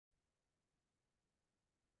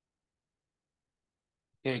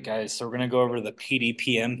Okay, guys, so we're going to go over the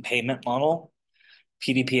PDPM payment model.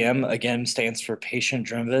 PDPM, again, stands for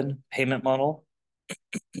patient-driven payment model.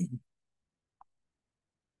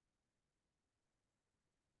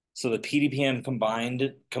 So the PDPM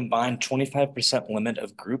combined 25% limit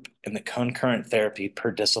of group and the concurrent therapy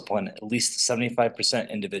per discipline, at least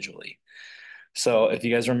 75% individually. So if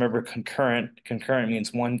you guys remember concurrent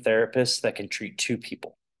means one therapist that can treat two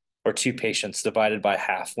people or two patients divided by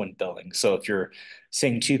half when billing. So if you're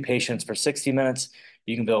seeing two patients for 60 minutes,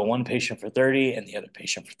 you can bill one patient for 30 and the other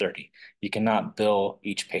patient for 30. You cannot bill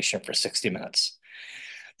each patient for 60 minutes.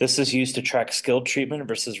 This is used to track skilled treatment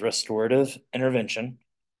versus restorative intervention.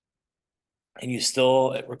 And you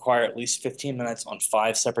still require at least 15 minutes on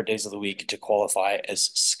 5 separate days of the week to qualify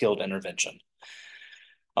as skilled intervention.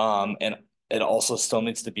 And it also still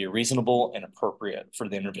needs to be reasonable and appropriate for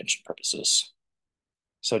the intervention purposes.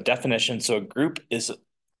 So definition, so a group is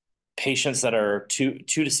patients that are two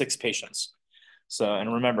to six patients. So,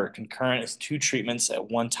 and remember, concurrent is two treatments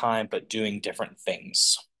at one time, but doing different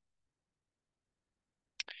things.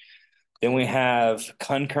 Then we have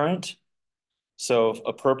concurrent. So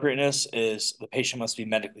appropriateness is the patient must be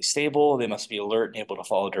medically stable. They must be alert and able to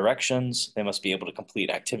follow directions. They must be able to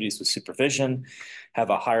complete activities with supervision,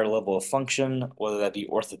 have a higher level of function, whether that be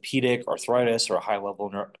orthopedic, arthritis, or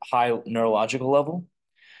a high neurological level.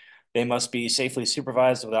 They must be safely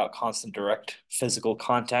supervised without constant direct physical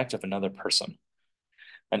contact of another person.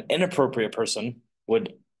 An inappropriate person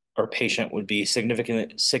would or patient would be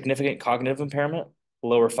significant cognitive impairment,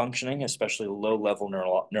 lower functioning, especially low-level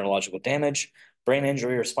neurological damage, brain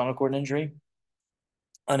injury or spinal cord injury,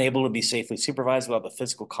 unable to be safely supervised without the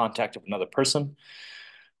physical contact of another person,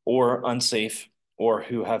 or unsafe, or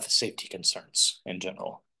who have safety concerns in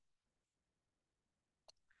general.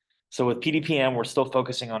 So with PDPM, we're still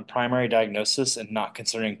focusing on primary diagnosis and not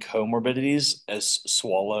considering comorbidities as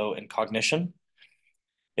swallow and cognition.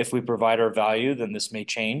 If we provide our value, then this may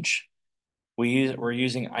change. We're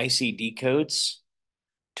using ICD codes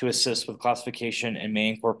to assist with classification and may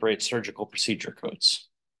incorporate surgical procedure codes.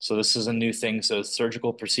 So this is a new thing. So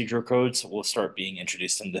surgical procedure codes will start being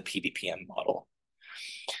introduced in the PDPM model.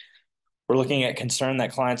 We're looking at concern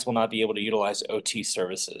that clients will not be able to utilize OT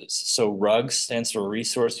services. So RUGS stands for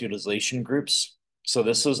Resource Utilization Groups. So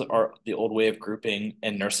this was the old way of grouping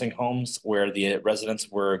in nursing homes where the residents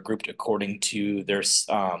were grouped according to their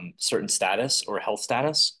certain status or health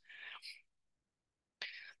status.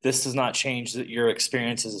 This does not change your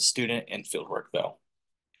experience as a student in fieldwork, though.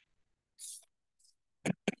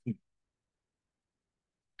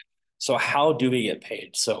 So how do we get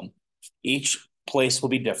paid? So each place will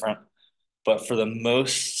be different, but for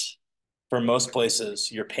most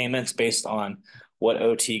places, your payment's based on what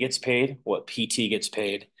OT gets paid, what PT gets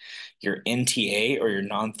paid, your NTA or your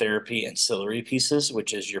non-therapy ancillary pieces,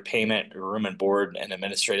 which is your payment, your room and board, and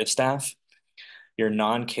administrative staff, your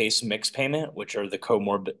non-case mix payment, which are the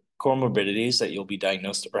comorbidities that you'll be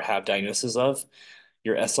diagnosed or have diagnosis of,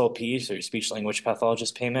 your SLP, so your speech language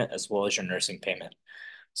pathologist payment, as well as your nursing payment.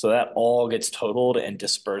 So that all gets totaled and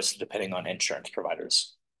dispersed depending on insurance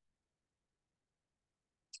providers.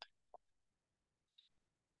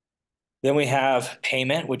 Then we have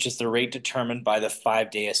payment, which is the rate determined by the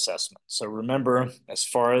 5-day assessment. So remember, as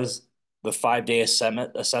far as the 5-day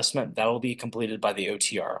assessment, that will be completed by the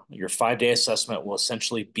OTR. Your 5-day assessment will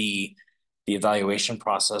essentially be the evaluation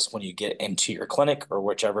process when you get into your clinic or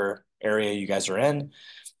whichever area you guys are in.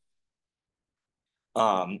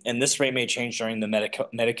 And this rate may change during the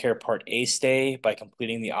Medicare Part A stay by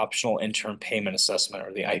completing the optional interim payment assessment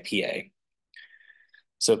or the IPA.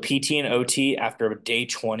 So PT and OT after day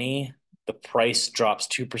 20, the price drops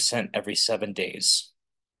 2% every 7 days.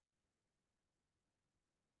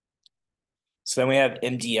 So then we have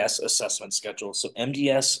MDS assessment schedule. So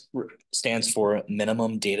MDS stands for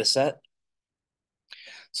minimum data set.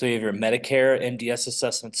 So you have your Medicare MDS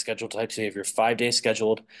assessment schedule type. So you have your 5-day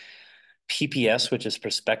scheduled PPS, which is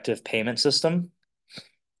prospective payment system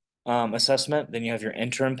assessment. Then you have your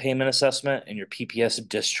interim payment assessment and your PPS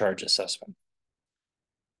discharge assessment.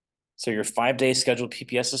 So your 5-day scheduled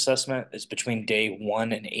PPS assessment is between day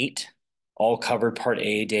 1 and 8, all covered Part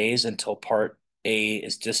A days until Part A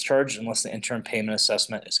is discharged unless the interim payment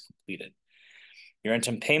assessment is completed. Your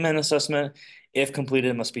interim payment assessment, if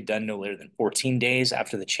completed, must be done no later than 14 days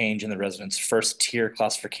after the change in the resident's first tier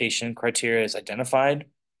classification criteria is identified.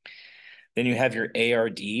 Then you have your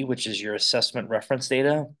ARD, which is your assessment reference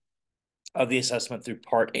data of the assessment through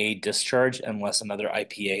Part A discharge unless another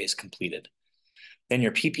IPA is completed. Then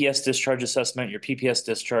your PPS discharge assessment, your PPS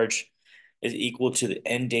discharge is equal to the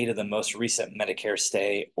end date of the most recent Medicare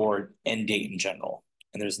stay or end date in general.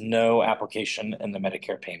 and there's no application in the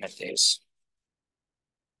Medicare payment days.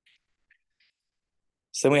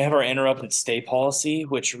 So then we have our interrupted stay policy,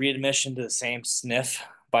 which readmission to the same SNF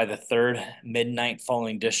by the third midnight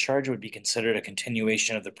following discharge would be considered a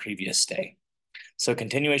continuation of the previous stay. So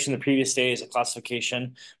continuation of the previous stay as a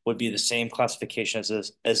classification would be the same classification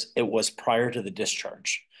as it was prior to the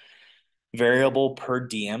discharge. Variable per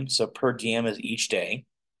diem, so per diem is each day.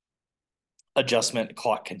 Adjustment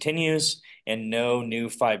clock continues, and no new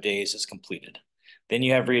 5 days is completed. Then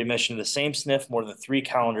you have readmission to the same SNF more than 3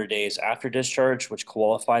 calendar days after discharge, which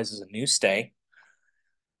qualifies as a new stay.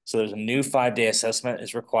 So there's a new 5-day assessment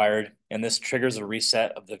is required, and this triggers a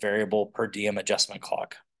reset of the variable per diem adjustment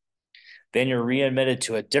clock. Then you're readmitted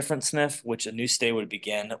to a different SNF, which a new stay would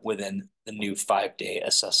begin within the new 5-day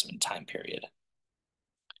assessment time period.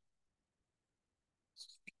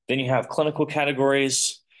 Then you have clinical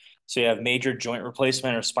categories. So you have major joint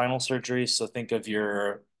replacement or spinal surgery. So think of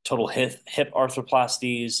your total hip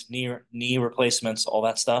arthroplasties, knee replacements, all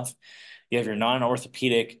that stuff. You have your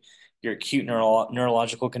non-orthopedic, your acute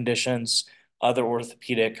neurological conditions, other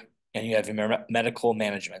orthopedic, and you have your medical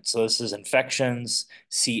management. So this is infections,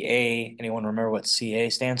 CA. Anyone remember what CA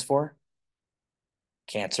stands for?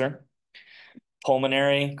 Cancer,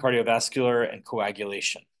 pulmonary, cardiovascular, and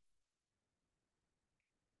coagulation.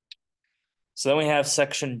 So then we have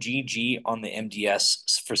section GG on the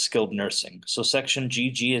MDS for skilled nursing. So section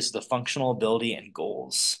GG is the functional ability and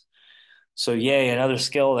goals. So yay, another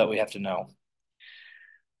skill that we have to know.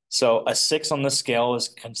 So a 6 on this scale is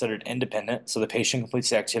considered independent. So the patient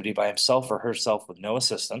completes the activity by himself or herself with no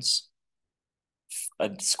assistance.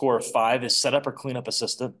 A score of 5 is set up or clean up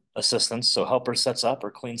assistance. So helper sets up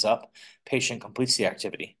or cleans up, patient completes the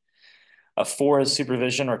activity. A 4 is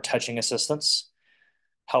supervision or touching assistance.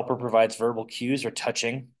 Helper provides verbal cues or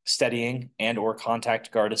touching, steadying, and or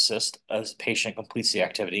contact guard assist as patient completes the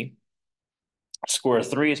activity. Score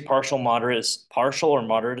 3 is partial or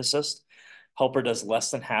moderate assist. Helper does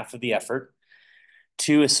less than half of the effort.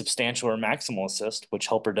 2 is substantial or maximal assist, which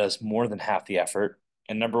helper does more than half the effort.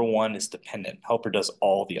 And number 1 is dependent. Helper does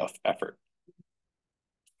all the effort.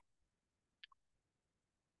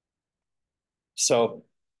 So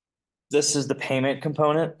this is the payment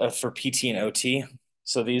component for PT and OT.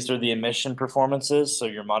 So these are the admission performances. So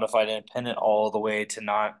your modified independent all the way to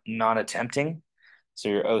non-attempting. So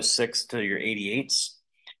your 06 to your 88s.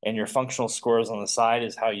 And your functional scores on the side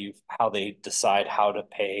is how they decide how to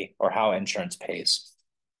pay or how insurance pays.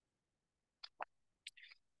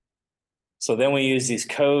 So then we use these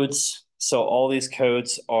codes. So all these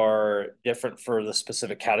codes are different for the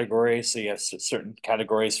specific category. So you have certain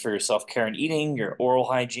categories for your self-care and eating, your oral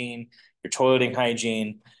hygiene, your toileting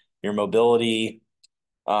hygiene, your mobility.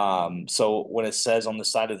 So when it says on the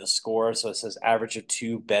side of the score, so it says average of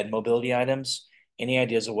 2 bed mobility items. Any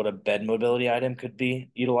ideas of what a bed mobility item could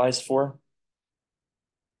be utilized for?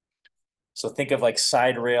 So think of like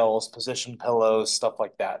side rails, position pillows, stuff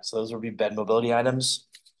like that. So those would be bed mobility items.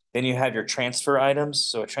 Then you have your transfer items.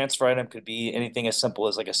 So a transfer item could be anything as simple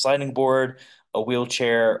as like a sliding board, a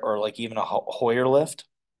wheelchair, or like even a Hoyer lift.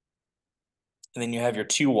 And then you have your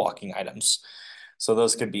 2 walking items. So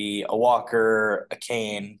those could be a walker, a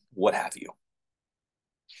cane, what have you.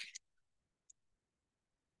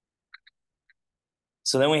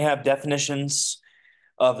 So then we have definitions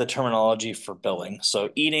of the terminology for billing. So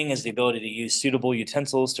eating is the ability to use suitable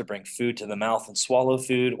utensils to bring food to the mouth and swallow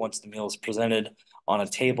food once the meal is presented on a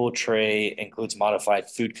table. Tray includes modified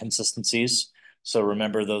food consistencies. So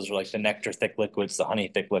remember, those are like the nectar thick liquids, the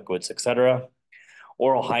honey thick liquids, etc.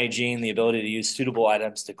 Oral hygiene, the ability to use suitable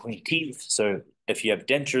items to clean teeth. So if you have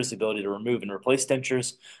dentures, the ability to remove and replace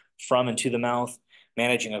dentures from and to the mouth.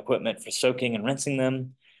 Managing equipment for soaking and rinsing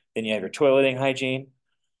them. Then you have your toileting hygiene,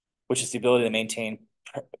 which is the ability to maintain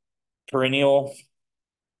perennial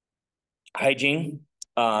hygiene,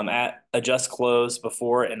 adjust clothes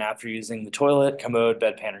before and after using the toilet, commode,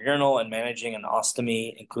 bedpan, or urinal, and managing an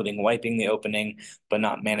ostomy, including wiping the opening, but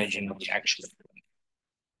not managing the actual.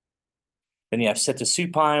 Then you have sit to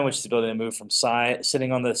supine, which is the ability to move from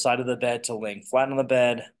sitting on the side of the bed to laying flat on the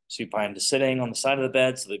bed, supine to sitting on the side of the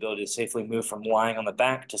bed, so the ability to safely move from lying on the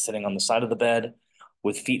back to sitting on the side of the bed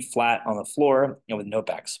with feet flat on the floor and with no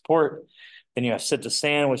back support. Then you have sit to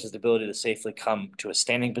stand, which is the ability to safely come to a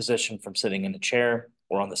standing position from sitting in a chair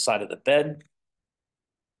or on the side of the bed.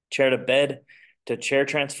 Chair to bed to chair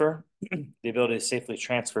transfer, the ability to safely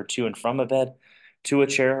transfer to and from a bed to a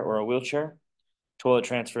chair or a wheelchair. Toilet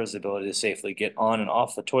transfer is the ability to safely get on and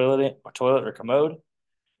off the toilet or commode.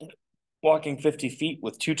 Walking 50 feet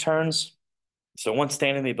with 2 turns. So once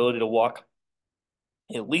standing, the ability to walk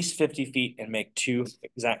at least 50 feet and make 2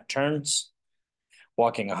 exact turns.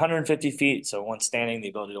 Walking 150 feet. So once standing, the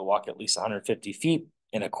ability to walk at least 150 feet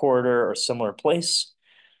in a corridor or similar place.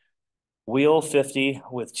 Wheel 50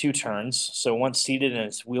 with 2 turns. So once seated in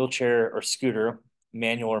its wheelchair or scooter,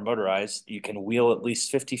 manual or motorized, you can wheel at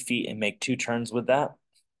least 50 feet and make 2 turns with that.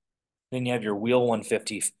 Then you have your wheel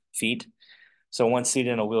 150 feet. So once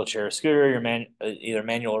seated in a wheelchair or scooter, either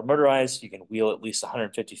manual or motorized, you can wheel at least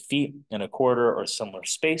 150 feet in a corridor or similar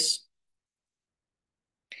space.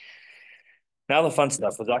 Now the fun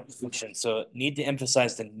stuff with documentation. So need to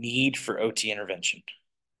emphasize the need for OT intervention.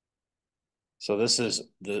 So this is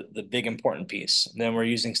the big important piece. Then we're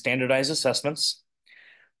using standardized assessments.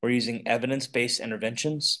 We're using evidence-based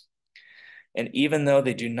interventions. And even though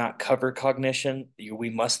they do not cover cognition, we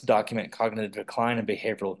must document cognitive decline and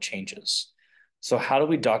behavioral changes. So how do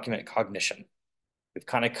we document cognition? We've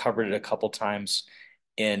kind of covered it a couple times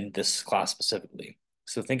in this class specifically.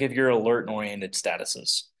 So think of your alert and oriented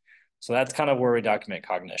statuses. So that's kind of where we document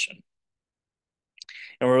cognition.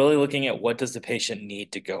 And we're really looking at what does the patient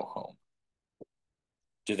need to go home?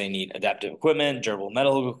 Do they need adaptive equipment, durable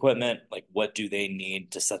medical equipment? Like what do they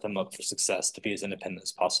need to set them up for success to be as independent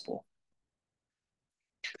as possible?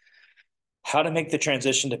 How to make the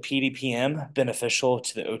transition to PDPM beneficial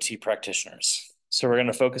to the OT practitioners. So we're going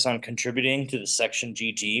to focus on contributing to the section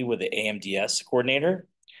GG with the AMDS coordinator.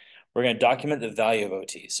 We're going to document the value of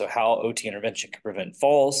OT. So how OT intervention can prevent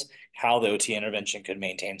falls, how the OT intervention could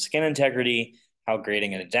maintain skin integrity, how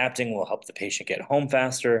grading and adapting will help the patient get home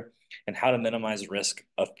faster, and how to minimize risk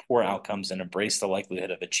of poor outcomes and embrace the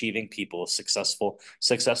likelihood of achieving people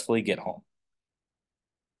successfully get home.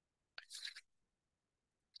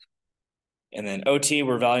 And then OT,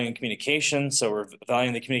 we're valuing communication. So we're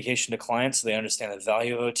valuing the communication to clients so they understand the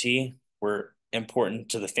value of OT. We're important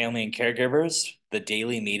to the family and caregivers, the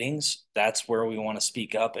daily meetings. That's where we want to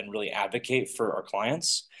speak up and really advocate for our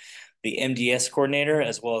clients. The MDS coordinator,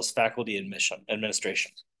 as well as faculty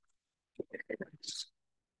administration.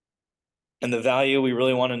 And the value we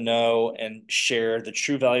really want to know and share the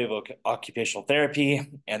true value of occupational therapy,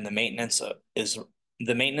 and the maintenance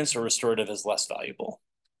or restorative is less valuable.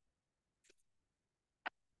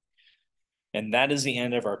 And that is the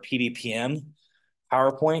end of our PDPM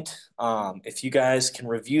PowerPoint. If you guys can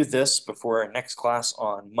review this before our next class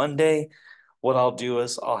on Monday, what I'll do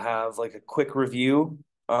is I'll have like a quick review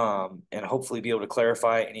and hopefully be able to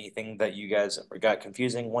clarify anything that you guys got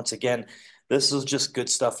confusing. Once again, this is just good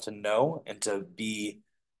stuff to know and to be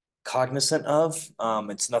cognizant of.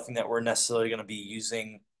 It's nothing that we're necessarily going to be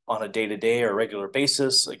using on a day-to-day or regular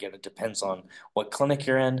basis. Again, it depends on what clinic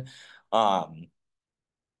you're in.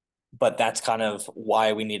 But that's kind of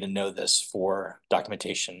why we need to know this for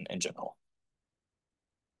documentation in general.